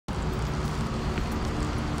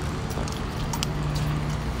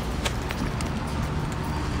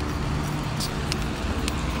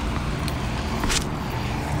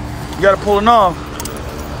You gotta pull it off.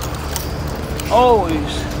 Always.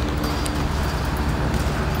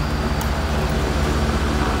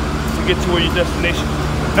 To get to where your destination.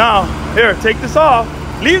 Now, here, take this off.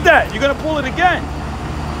 Leave that. You're gonna pull it again.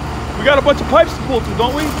 We got a bunch of pipes to pull through,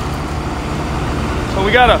 don't we? So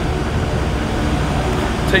we gotta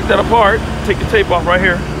take that apart. Take the tape off right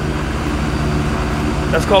here.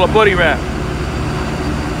 That's called a buddy wrap.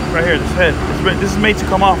 Right here, this head. This is made to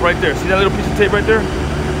come off right there. See that little piece of tape right there?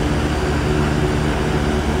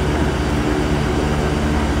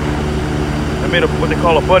 I made what they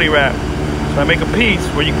call a buddy wrap. So I make a piece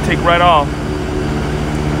where you can take right off.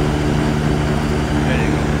 There you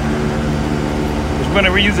go. We're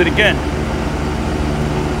gonna reuse it again.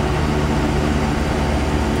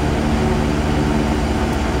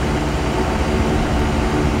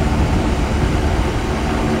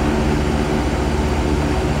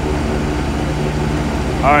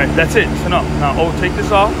 All right, that's it. It's enough. Now, take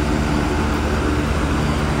this off.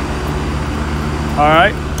 All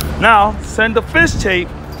right. Now, send the fish tape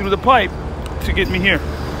through the pipe to get me here.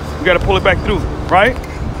 We got to pull it back through, right?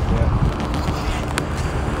 Yeah.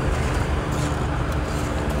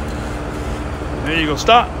 There you go.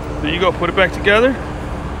 Stop. There you go. Put it back together.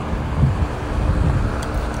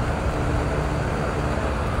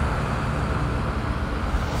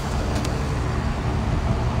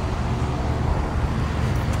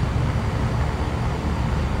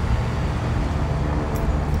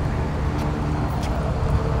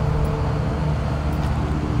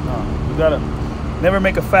 You gotta never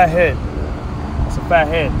make a fat head. It's a fat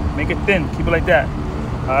head. Make it thin. Keep it like that.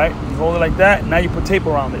 All right. You hold it like that. Now you put tape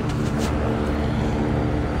around it.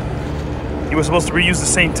 You were supposed to reuse the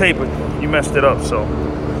same tape, but you messed it up. So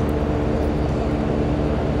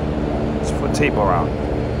just put tape around.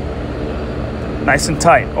 Nice and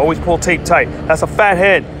tight. Always pull tape tight. That's a fat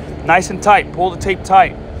head. Nice and tight. Pull the tape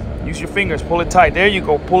tight. Use your fingers. Pull it tight. There you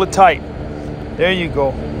go. Pull it tight. There you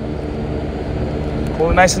go. Pull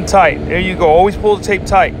it nice and tight. There you go. Always pull the tape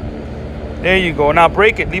tight. There you go. Now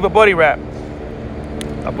break it. Leave a buddy wrap.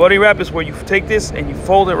 A buddy wrap is where you take this and you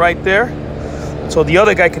fold it right there so the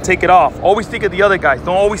other guy can take it off. Always think of the other guys.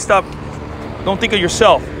 Don't always stop. Don't think of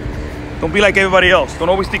yourself. Don't be like everybody else. Don't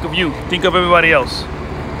always think of you. Think of everybody else.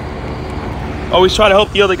 Always try to help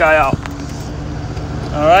the other guy out.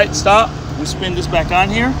 All right, stop. We spin this back on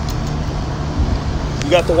here. You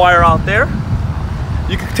got the wire out there.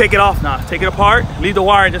 You can take it off now. Take it apart. Leave the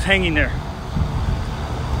wire just hanging there.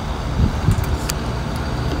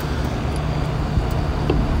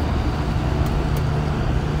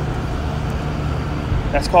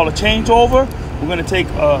 That's called a changeover. We're going to take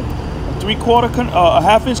a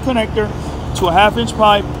half-inch connector to a half-inch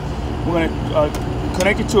pipe. We're going to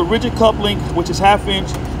connect it to a rigid coupling, which is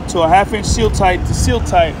half-inch, to a half-inch seal tight to seal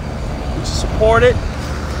tight, which is support it,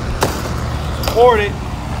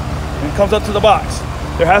 and it comes up to the box.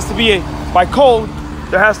 There has to be by code,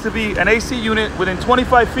 there has to be an AC unit within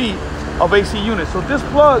 25 feet of AC units. So this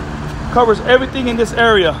plug covers everything in this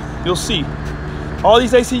area. You'll see. All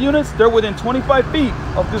these AC units, they're within 25 feet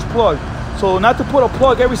of this plug. So not to put a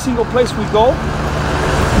plug every single place we go.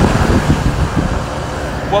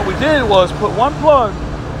 What we did was put one plug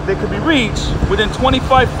that could be reached within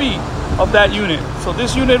 25 feet of that unit. So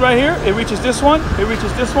this unit right here, it reaches this one, it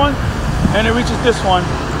reaches this one, and it reaches this one.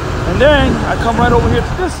 And then I come right over here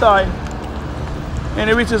to this side and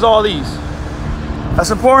it reaches all these.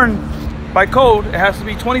 That's important. By code, it has to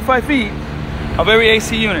be 25 feet of every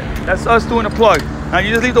AC unit. That's us doing a plug. Now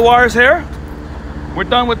you just leave the wires here. We're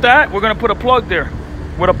done with that. We're gonna put a plug there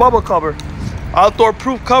with a bubble cover, outdoor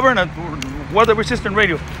proof cover, and a weather resistant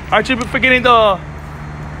radio. Aren't you forgetting the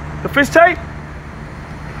fish tape?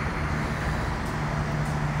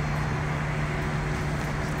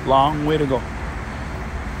 Long way to go.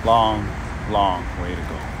 Long way to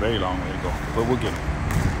go. Very long way to go. But we'll get it.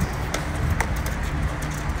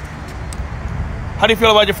 How do you feel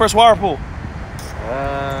about your first water pool?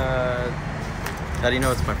 How do you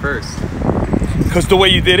know it's my first? Because the way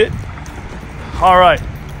you did it. All right.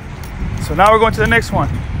 So now we're going to the next one.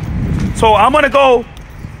 So I'm gonna go.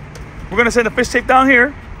 We're gonna send the fish tape down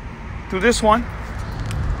here through this one.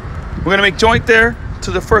 We're gonna make joint there to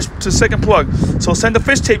the second plug. So send the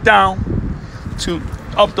fish tape down to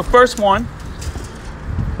up the first one,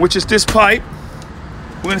 which is this pipe.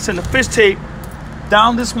 We're gonna send the fish tape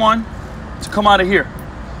down this one to come out of here.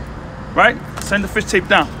 Right? Send the fish tape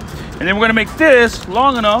down. And then we're gonna make this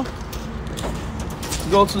long enough to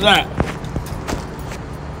go to that.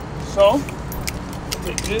 So,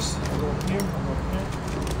 take this, go up here, go up here,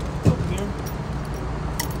 go up here,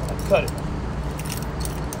 and cut it.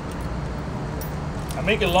 I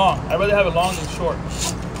make it long. I'd rather have it long than short.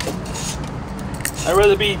 I'd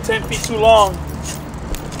rather be 10 feet too long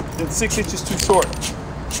than 6 inches too short.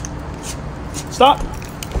 Stop.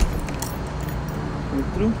 Put it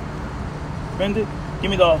through. Bend it. Give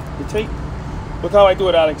me the tape. Look how I do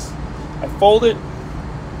it, Alex. I fold it.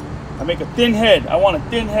 I make a thin head. I want a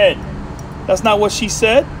thin head. That's not what she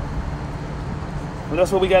said, but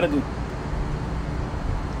that's what we got to do.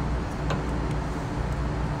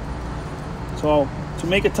 So to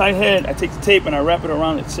make a tight head, I take the tape and I wrap it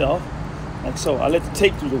around itself, like so. I let the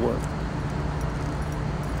tape do the work.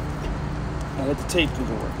 I let the tape do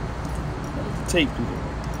the work. I let the tape do the work.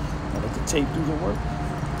 I let the tape do the work.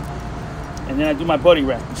 And then I do my buddy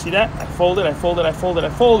wrap. You see that? I fold it, I fold it, I fold it, I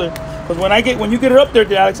fold it. Because when you get it up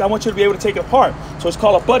there, Alex, I want you to be able to take it apart. So it's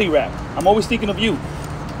called a buddy wrap. I'm always thinking of you.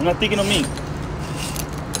 I'm not thinking of me.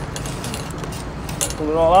 Pull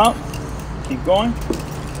it all out. Keep going.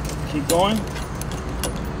 Keep going.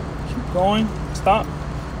 Keep going. Stop.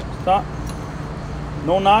 Stop.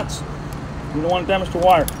 No knots. You don't want to damage the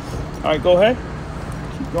wire. All right, go ahead.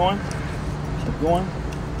 Keep going. Keep going.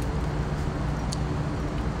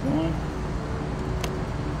 Keep going.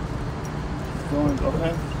 Keep going. Go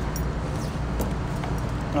ahead.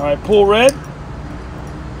 All right, pull red. You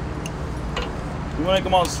want to make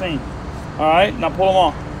them all the same. All right, now pull them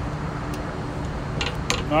all.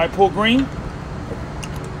 All right, pull green.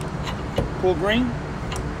 Pull green.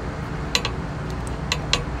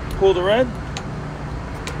 Pull the red.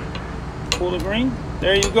 Pull the green.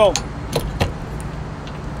 There you go.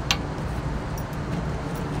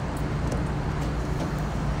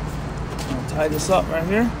 I'll tie this up right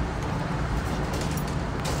here.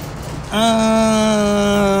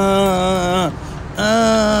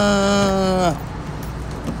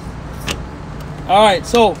 All right,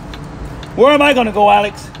 so where am I gonna go,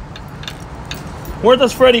 Alex? Where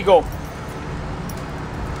does Freddie go?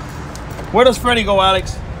 Where does Freddie go,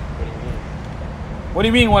 Alex? What do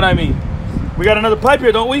you mean? What I mean? We got another pipe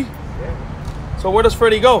here, don't we? Yeah. So where does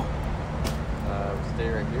Freddie go? Stay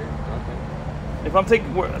right here. Okay. If I'm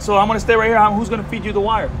taking, so I'm gonna stay right here. Who's gonna feed you the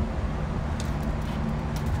wire?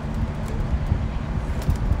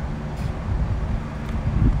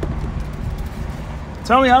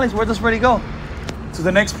 Tell me, Alex, where does Freddie go? To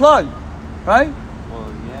the next plug, right?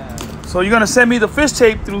 Well, yeah. So you're gonna send me the fish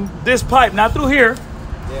tape through this pipe, not through here.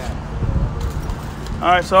 Yeah. All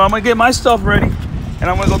right, so I'm gonna get my stuff ready, and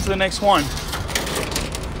I'm gonna go to the next one.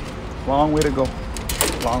 Long way to go.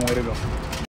 Long way to go.